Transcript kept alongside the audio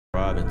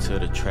Robbing to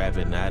the trap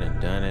and I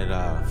done it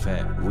all.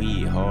 Fat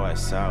weed, hard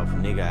south,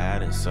 nigga, I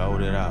done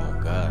sold it all.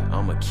 God,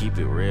 I'ma keep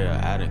it real,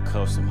 I done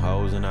cuffed some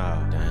hoes and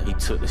all. Damn, he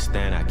took the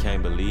stand, I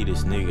can't believe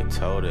this nigga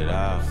told it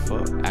all.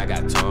 Fuck, I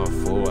got time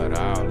for it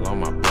all on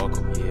my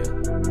buckle,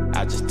 yeah.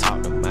 I just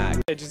talked to Mike.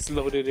 I just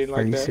loaded in like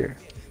Are you that.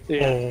 serious?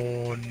 Yeah.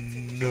 Oh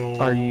no.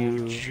 Are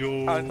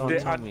you? I'm Don't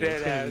dead tell me.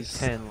 ass.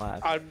 10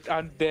 laps.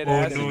 I'm dead Oh,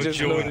 ass no, and just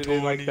Joe loaded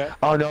in like Tony. that.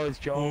 Oh no, it's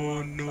Joe.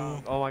 Oh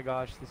no. Oh my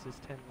gosh, this is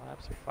 10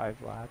 laps or 5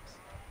 laps.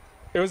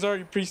 It was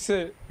already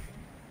preset.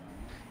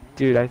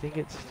 Dude, I think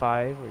it's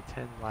 5 or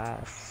 10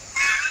 laps.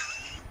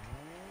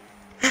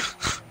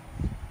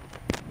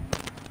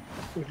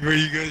 Where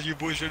you guys, your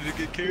boys ready to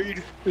get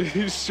carried?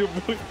 Shit,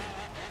 boy.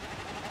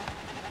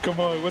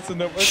 Come on, what's the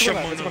number? What's the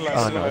lap? What's the lap? Oh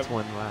What's the no, lap? it's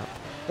 1 lap.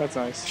 That's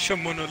nice.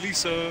 Shamona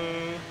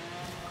Lisa.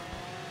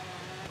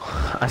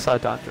 I saw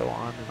Donjo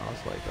on and I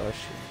was like, oh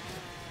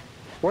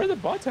shit. Where are the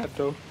bots at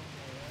though?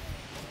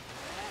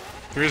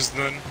 There is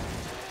none.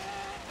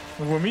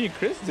 When me and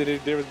Chris did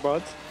it, there was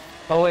bots.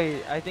 Oh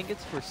wait, I think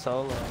it's for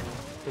solo.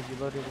 Because you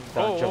loaded in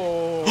Donjo.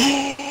 Oh.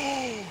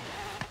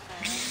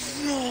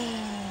 No,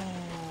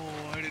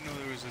 I didn't know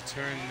there was a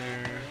turn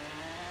there.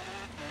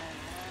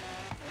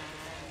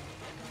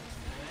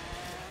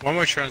 Why am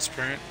I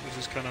transparent? This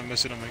is kind of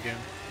messing up my game.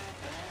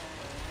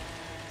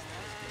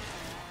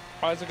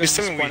 This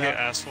time we hit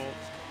asphalt.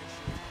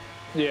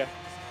 Yeah.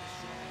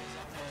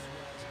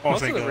 Oh,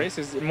 Most thank of the God.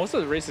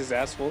 race is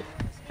asphalt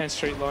and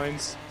straight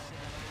lines.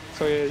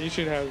 So yeah, you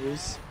should have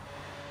this.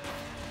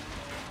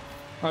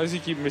 Unless you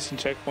keep missing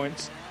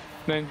checkpoints,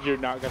 then you're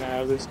not gonna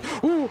have this.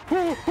 Ooh,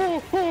 ooh,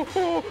 ooh, ooh,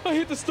 ooh, I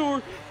hit the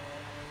store.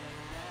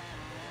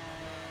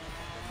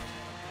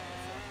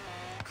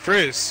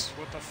 Chris,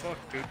 what the fuck,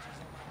 dude?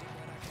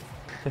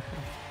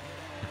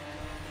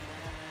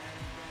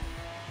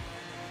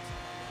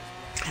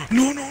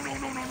 No,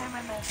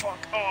 fuck.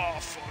 Oh,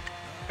 fuck.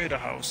 Hit a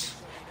house.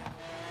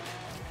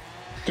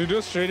 Dude,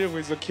 those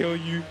straightaways will kill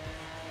you.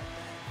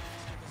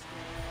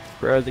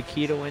 Bro, the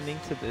key to winning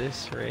to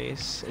this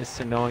race is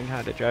to knowing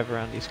how to drive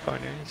around these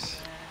corners.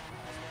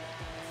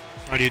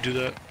 How do you do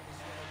that?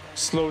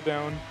 Slow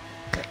down.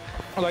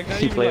 Like not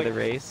You even play like, the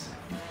race.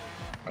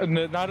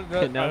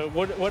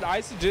 What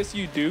I suggest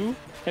you do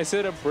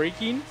instead of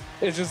braking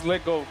is just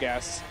let go of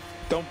gas.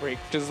 Don't brake,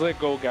 just let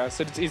go of gas.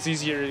 It's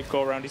easier to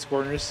go around these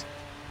corners.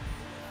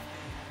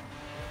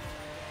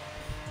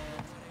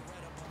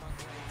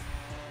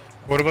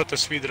 What about the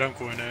speed that I'm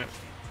going at?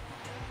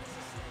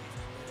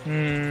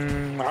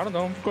 I don't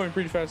know. I'm going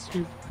pretty fast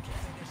too.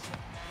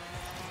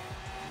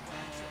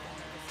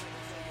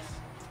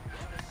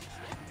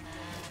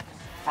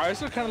 I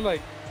also kind of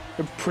like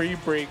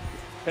pre-brake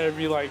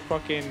every like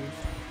fucking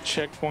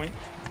checkpoint.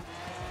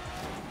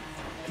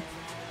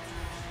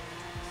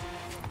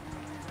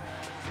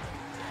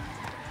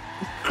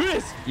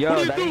 Chris, Yo,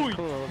 what that are you ain't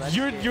doing? cool, that's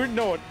You're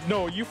scary.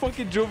 no. You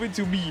fucking drove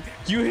into me.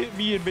 You hit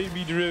me and made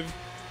me drift.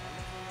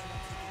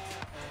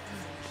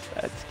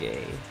 That's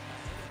gay.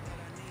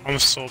 I'm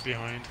so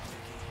behind.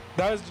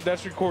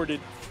 That's recorded.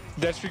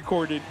 That's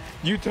recorded.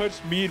 You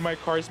touched me and my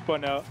car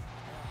spun out.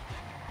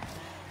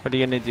 What are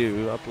you gonna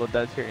do? Upload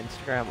that to your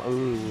Instagram?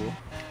 Ooh.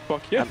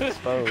 Fuck yeah. I'm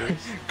exposed.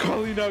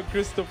 Calling out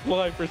Chris the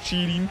Fly for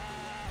cheating.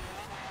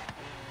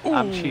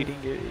 I'm Ooh. cheating,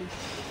 guys.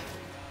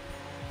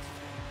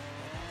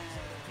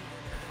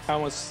 I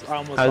almost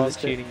How's lost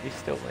it cheating? You're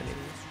still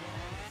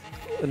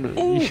winning.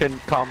 And you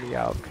shouldn't call me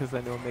out because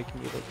I know I'm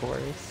making you look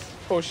worse.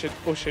 Oh shit,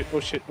 oh shit, oh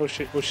shit, oh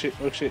shit, oh shit,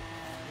 oh shit.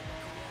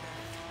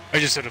 I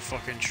just hit a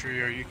fucking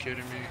tree. Are you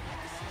kidding me?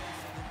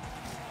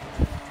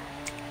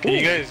 Can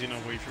you guys,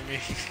 wait for me?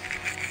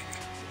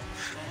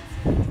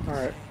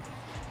 Alright.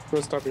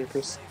 We'll stop here,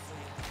 Chris.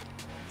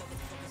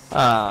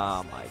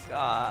 Oh my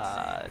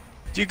god.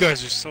 You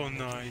guys are so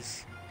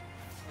nice.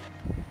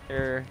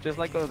 Here, just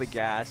let go of the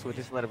gas. We'll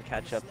just let him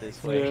catch up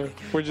this way. Yeah,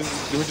 we're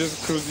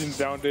just cruising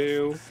down the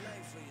hill.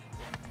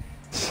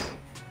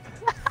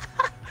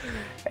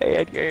 Hey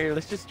Edgar,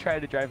 let's just try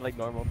to drive like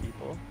normal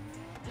people.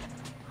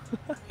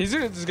 He's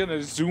just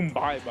gonna zoom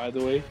by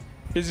the way.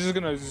 He's just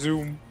gonna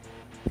zoom.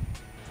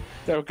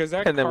 Yeah, because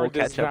that And then car we'll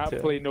does catch up not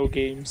to play no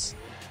games.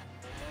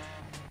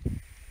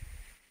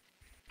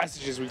 I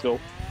suggest we go.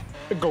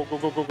 Go, go,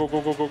 go, go, go,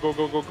 go, go, go, go,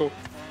 go, go, go.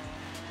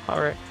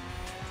 Alright.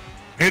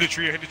 I hit a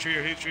tree.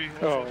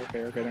 Oh,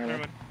 okay, never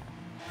mind.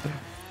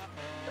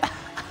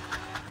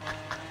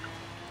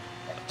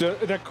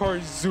 That car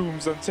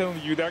zooms, I'm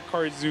telling you, that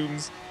car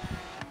zooms.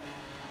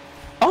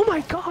 Oh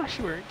my gosh,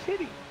 you weren't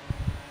kidding.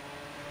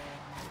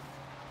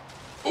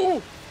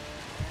 Oh!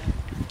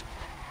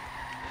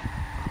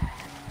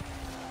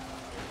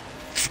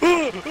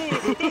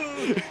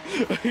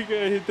 I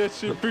gotta hit that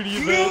shit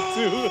pretty bad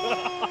too.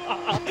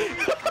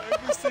 I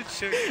missed the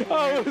check.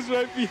 I was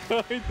right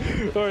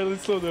behind. Alright,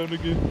 let's slow down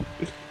again.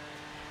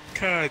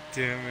 God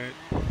damn it.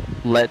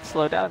 Let's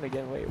slow down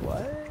again. Wait,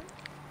 what?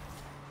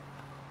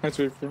 Let's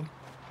wait for him.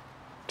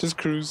 Just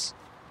cruise.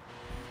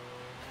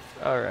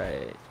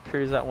 Alright.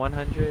 Cruise at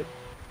 100.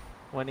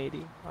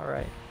 180.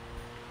 Alright.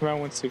 Around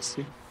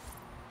 160.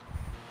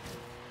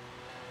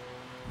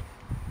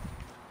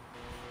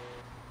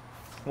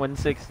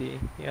 160. You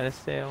gotta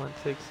stay at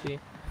 160.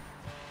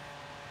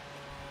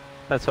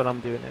 That's what I'm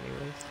doing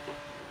anyways.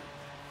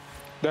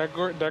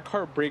 That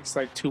car breaks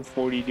like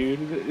 240,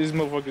 dude. This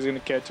motherfucker's gonna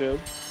catch up.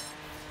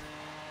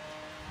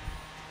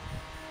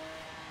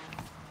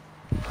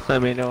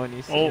 Let me know when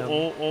you see him.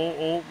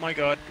 Oh my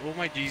god. Oh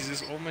my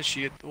Jesus. Oh my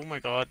shit. Oh my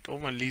god. Oh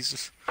my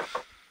Jesus.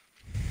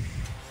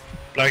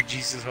 Black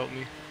Jesus, help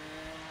me.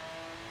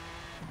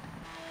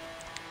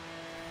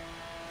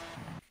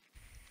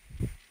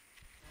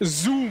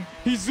 Zoom!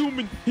 He's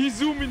zooming! He's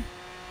zooming!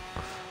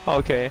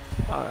 Okay,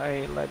 I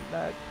ain't letting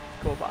that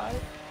go by.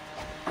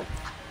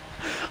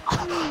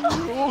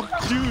 Oh,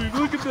 dude,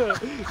 look at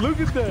that! Look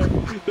at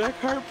that!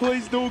 That car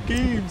plays no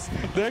games!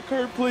 That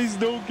car plays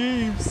no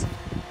games!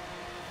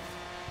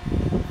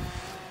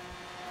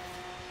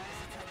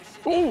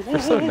 Oh, You're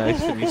so nice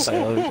to me,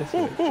 Silo.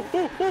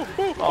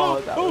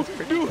 Oh, that was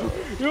pretty dope.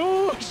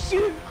 Oh,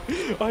 shit!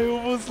 I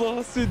almost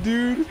lost it,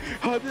 dude!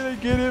 How did I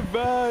get it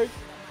back?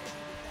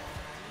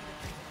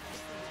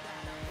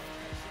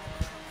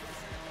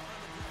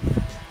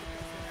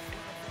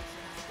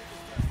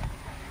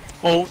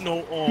 Oh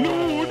no, oh.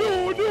 No,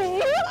 no,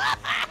 no!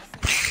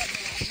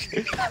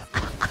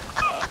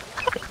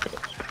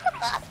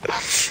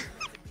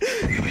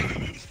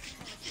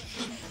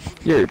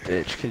 You're a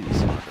bitch because you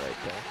spawned right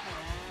there.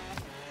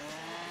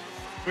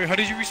 Wait, how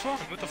did you respawn?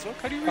 What the fuck?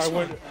 How do you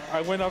respawn?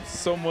 I went up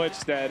so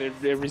much that it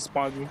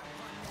respawned me.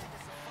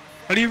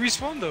 How do you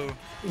respawn though?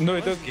 No,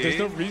 it doesn't. Okay. There's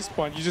no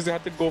respawn. You just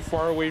have to go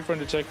far away from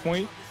the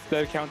checkpoint.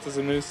 That counts as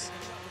a miss.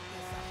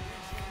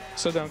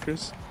 Slow down,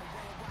 Chris.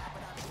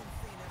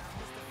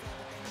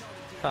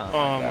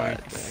 Oh my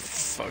God,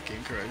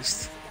 fucking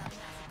Christ.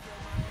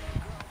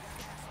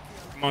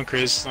 Come on,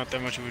 Chris. It's not that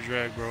much of a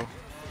drag, bro.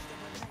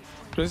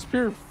 Chris,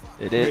 pure.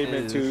 It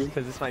Rayman is, too.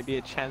 because this might be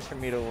a chance for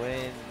me to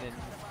win, and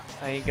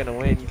I ain't gonna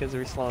win because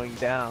we're slowing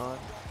down.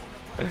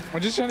 I'm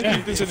just trying to Yeah,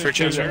 keep this it's a in fair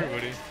chance for the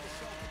everybody.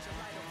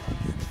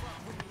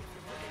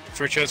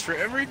 Fair chance for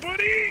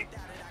everybody!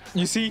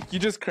 You see, you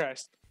just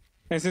crashed.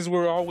 And since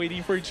we're all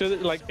waiting for each other,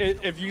 like,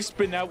 if you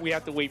spin out, we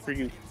have to wait for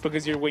you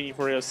because you're waiting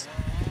for us.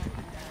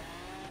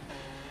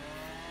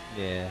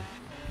 Yeah.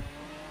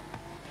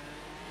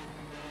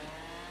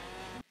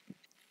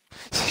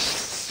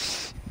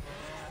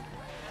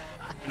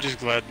 I'm just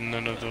glad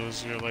none of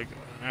those are like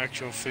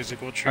actual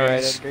physical trees.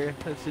 Alright, Edgar,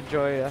 let's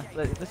enjoy,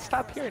 let's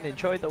stop here and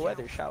enjoy the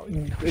weather, shall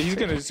we? He's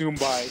gonna zoom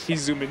by.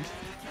 He's zooming.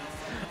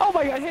 Oh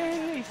my god,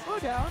 hey, slow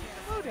down,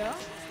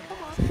 come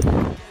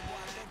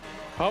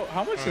on.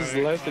 How much is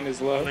Alright, left in his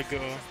I'll left? let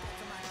go.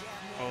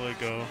 I'll let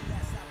go.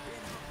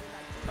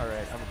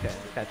 Alright, I'm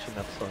catching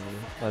up slowly.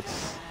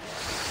 Let's...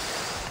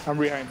 I'm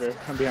behind her.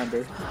 I'm behind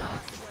her.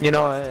 You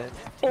know what?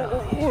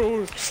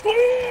 Oh.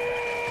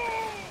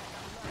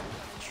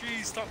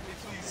 Tree, stop me,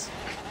 please.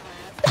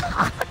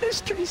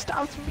 This tree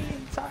stops me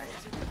inside.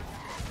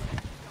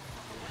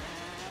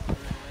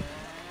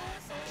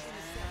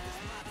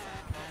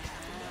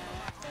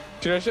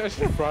 Dude, I should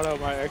have brought out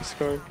my X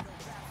card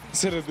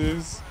instead of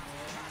this.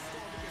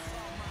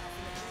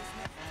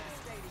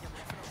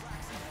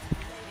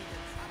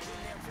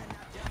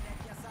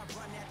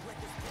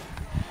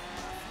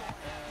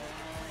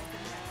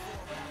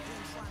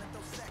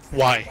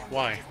 Why?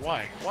 Why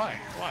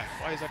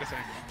is that a thing?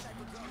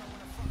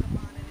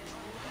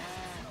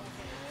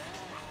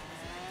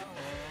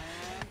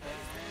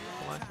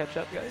 Come on, catch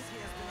up, guys.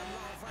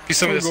 Please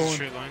tell me We're this is a going.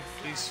 straight line,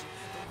 please.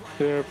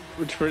 Yeah,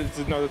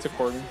 no, that's a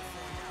corner.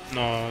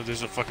 No,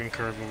 there's a fucking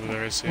curve over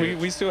there, I see it.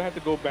 We still have to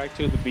go back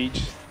to the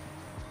beach.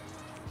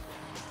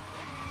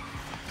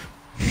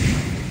 Yeah,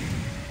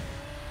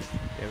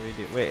 we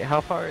do. Wait,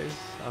 how far is...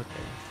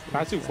 Okay.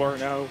 Not too far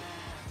now.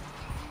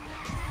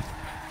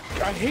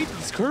 I hate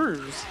these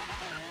curves.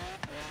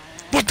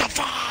 What the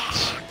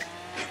fuck?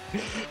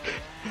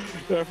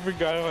 I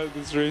forgot how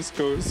this race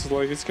goes.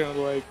 Like, it's kind of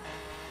like...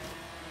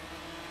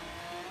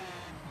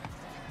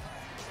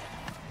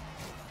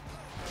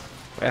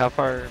 Wait, how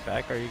far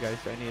back are you guys?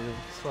 Do I need to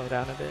slow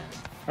down a bit?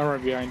 I'm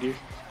right behind you.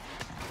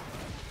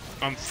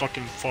 I'm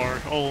fucking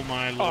far. Oh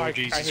my lord, I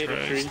Jesus hit a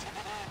tree. Christ.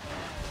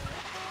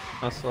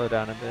 I'll slow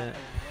down a bit.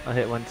 I'll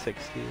hit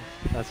 160.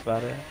 That's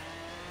about it.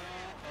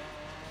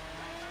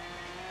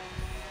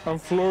 I'm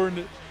flooring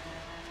it.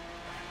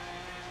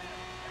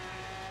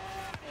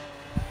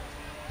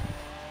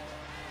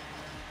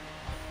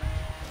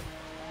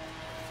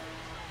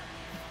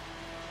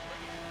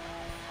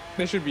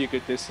 That should be a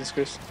good distance,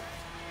 Chris.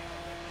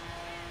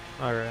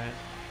 Alright.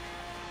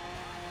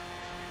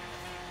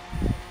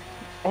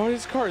 Oh,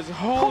 this car is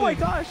hauling. Oh my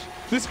gosh!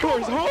 This car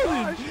is Oh my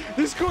hauling. gosh.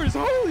 This car is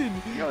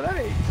hauling. Yo, that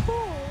ain't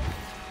cool!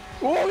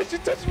 Oh, you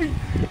touched me.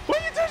 Why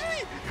you touch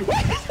me? Why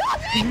you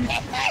touch me?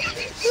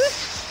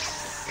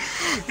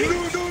 No.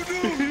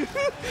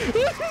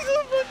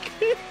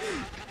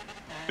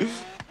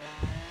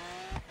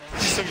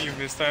 Please tell me you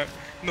missed that.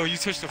 No, you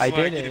touched the I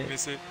flag, you didn't. didn't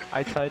miss it.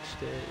 I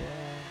touched it,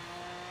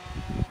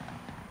 yeah.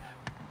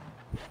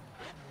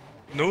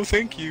 No,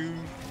 thank you.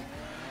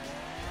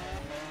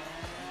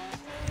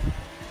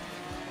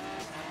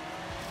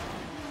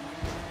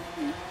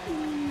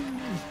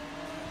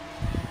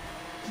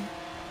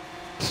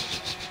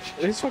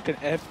 It's fucking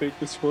epic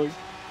as fuck.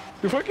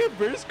 The fucking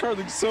Bears car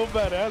looks so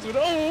badass. With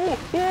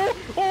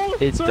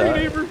It sorry, does.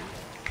 neighbor.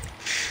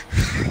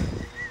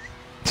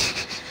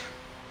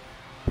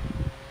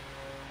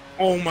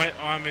 Oh my,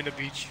 I'm in the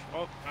beach.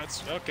 Oh,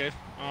 that's okay.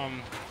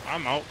 I'm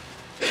out.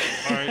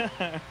 All right.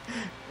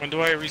 When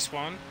do I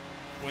respawn?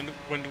 When do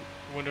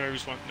I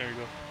respawn? There you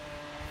go.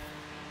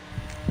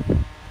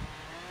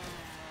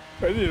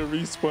 I need a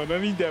respawn. I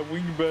need that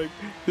wing back.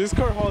 This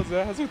car hauls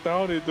ass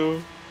without it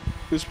though.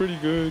 It's pretty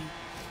good.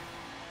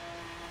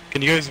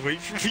 Can you guys wait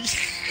for me?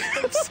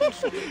 I'm so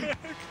back.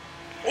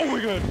 Oh my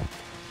god.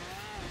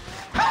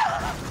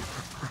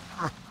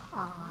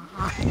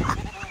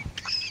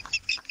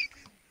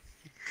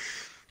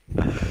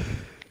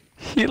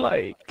 He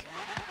like.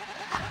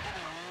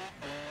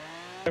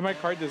 And my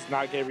car does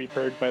not get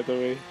repaired, by the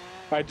way.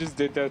 I just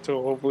did that to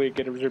hopefully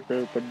get it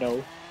repaired, but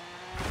no.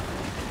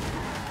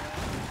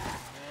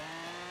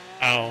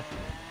 Ow.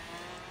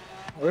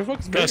 Where the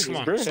fuck's Guys, Bear? come Is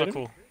on. Bear It's not ahead?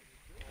 cool.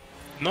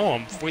 No,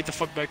 I'm way the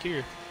fuck back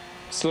here.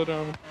 Slow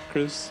down,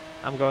 Chris.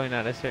 I'm going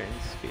at a certain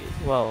speed.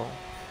 Well,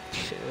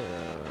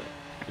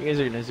 you guys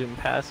are gonna zoom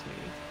past me.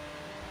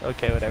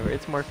 Okay, whatever.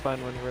 It's more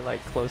fun when we're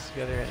like close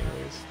together,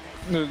 anyways.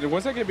 No,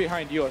 once I get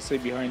behind you, I'll stay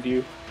behind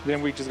you.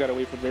 Then we just gotta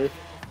wait for Bear.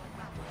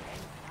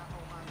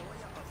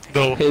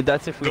 Go. Hey,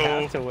 that's if we Go.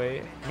 have to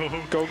wait. Go.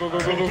 Go, go, go,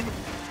 go, go.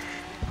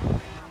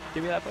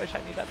 Give me that push.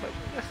 I need that push.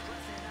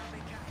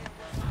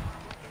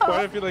 Why do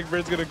I feel like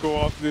Bear's gonna go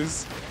off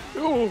this?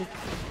 Oh,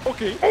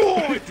 okay.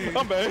 Oh, dude.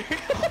 I'm back.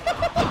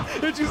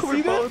 Did you see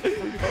We that? both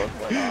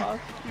went off.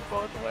 We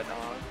both went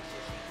off.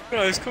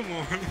 Guys, come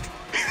on.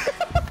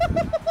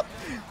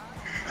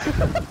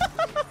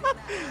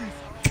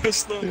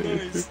 That's not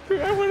nice.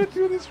 I wanna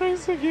do this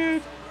race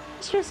again.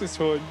 This race is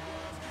fun.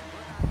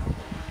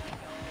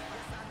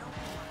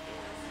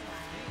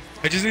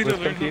 I just need to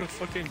Let's learn how compete. to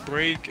fucking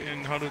brake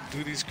and how to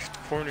do these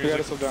corners. We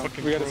gotta like slow a down.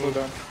 fucking We gotta pro.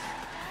 slow down.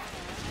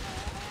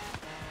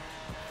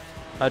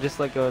 I'll just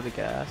let go of the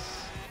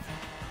gas.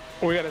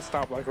 We gotta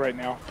stop like right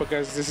now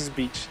because this is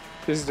beach.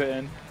 This is the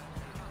end.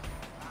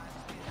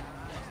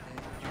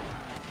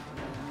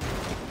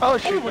 Oh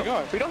shoot! Oh my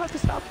god. We don't have to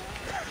stop.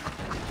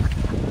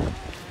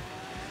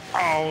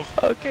 Ow.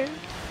 Okay.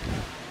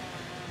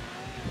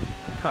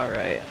 All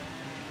right.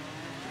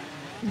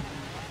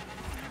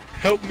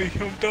 Help me,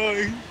 I'm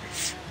dying.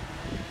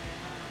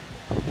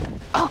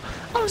 Oh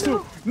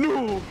no!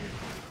 No!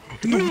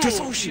 No, that's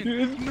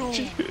ocean. No.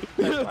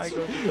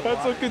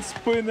 That's a good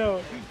spin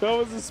out. That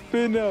was a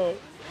spin out.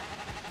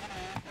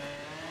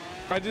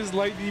 I just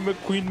Lightning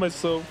McQueen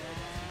myself.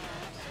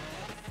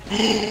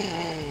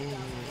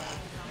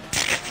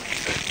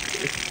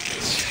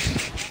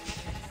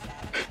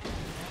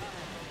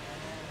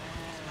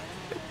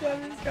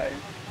 Guys.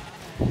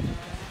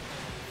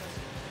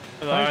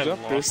 I job,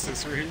 lost Chris.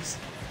 this race.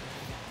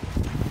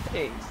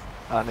 Hey,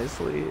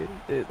 honestly,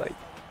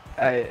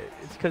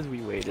 it's because we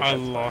waited. I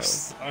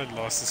that's why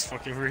lost this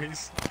fucking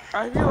race.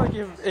 I feel like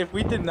if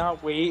we did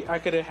not wait, I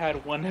could have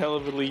had one hell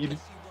of a lead.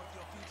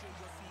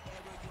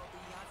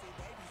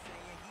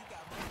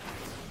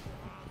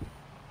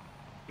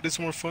 But it's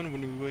more fun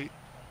when we wait.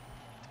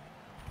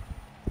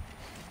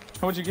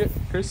 How much you get,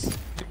 Chris?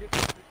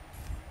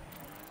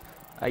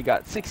 I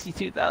got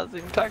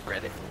 62,000 car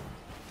credit.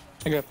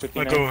 I got I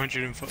 59. got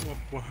 105.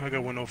 Well, I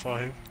got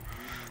 105.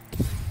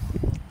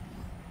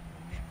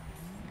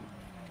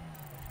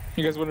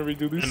 You guys want to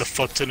redo this? And a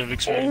fuck ton of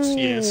experience. Oh.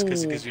 Yes,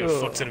 because it gives you a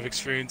fuck ton of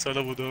experience. I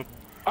leveled up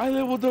I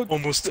leveled up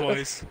almost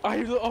twice.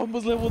 I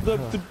almost leveled up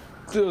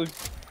to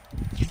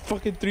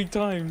fucking 3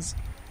 times.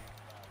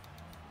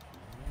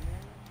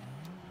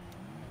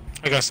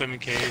 I got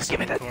 7K,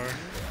 7 car.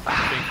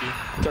 Thank you.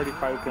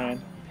 35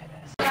 grand.